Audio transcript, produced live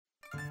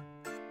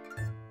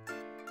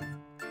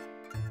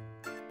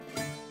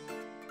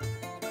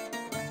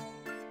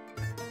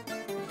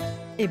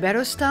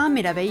Iberostar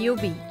Mirabello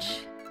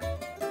Beach.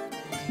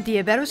 The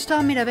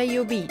Iberostar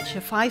Mirabello Beach,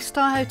 a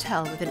 5-star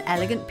hotel with an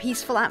elegant,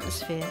 peaceful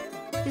atmosphere,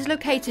 is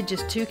located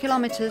just 2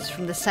 kilometres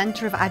from the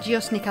centre of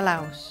Agios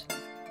Nikolaos,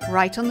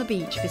 right on the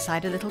beach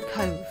beside a little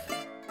cove.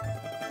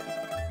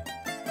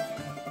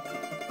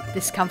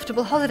 This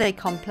comfortable holiday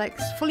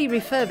complex, fully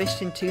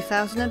refurbished in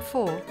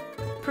 2004,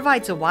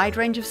 provides a wide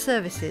range of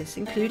services,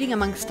 including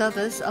amongst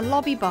others a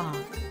lobby bar,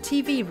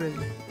 TV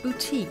room,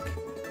 boutique,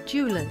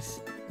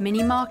 jewellers,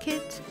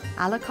 mini-market,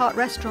 a la carte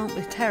restaurant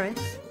with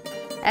terrace,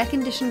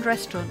 air-conditioned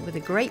restaurant with a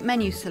great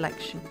menu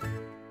selection,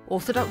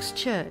 Orthodox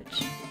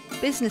church,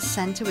 business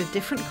centre with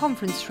different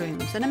conference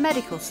rooms and a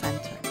medical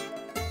centre.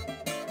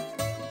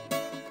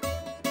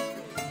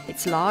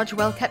 Its large,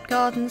 well-kept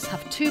gardens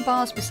have 2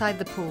 bars beside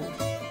the pool,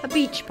 a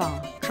beach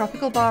bar,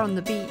 tropical bar on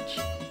the beach,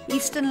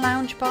 eastern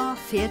lounge bar,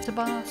 theatre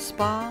bar,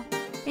 spa,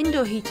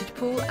 indoor heated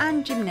pool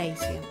and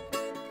gymnasium.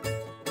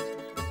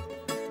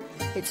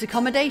 Its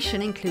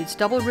accommodation includes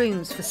double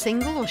rooms for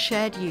single or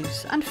shared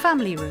use and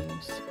family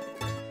rooms.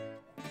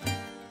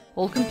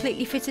 All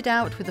completely fitted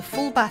out with a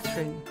full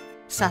bathroom,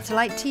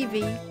 satellite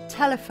TV,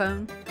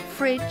 telephone,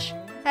 fridge,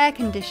 air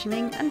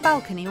conditioning and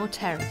balcony or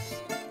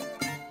terrace.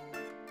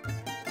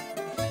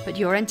 But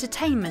your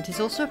entertainment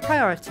is also a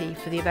priority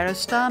for the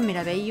Iberostar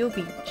Mirabello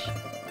Beach,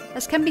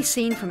 as can be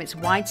seen from its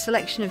wide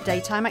selection of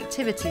daytime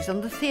activities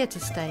on the theatre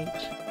stage,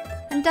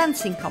 and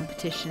dancing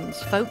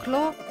competitions,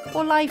 folklore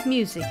or live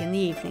music in the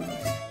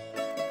evenings.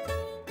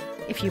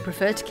 If you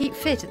prefer to keep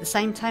fit at the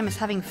same time as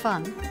having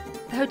fun,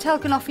 the hotel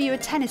can offer you a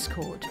tennis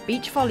court,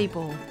 beach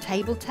volleyball,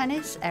 table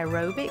tennis,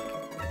 aerobic,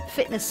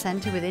 fitness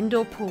centre with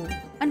indoor pool,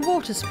 and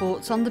water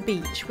sports on the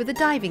beach with a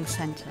diving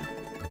centre.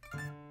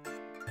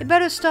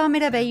 Iberostar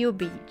Mirabello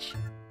Beach,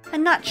 a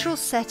natural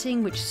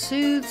setting which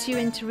soothes you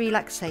into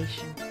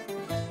relaxation.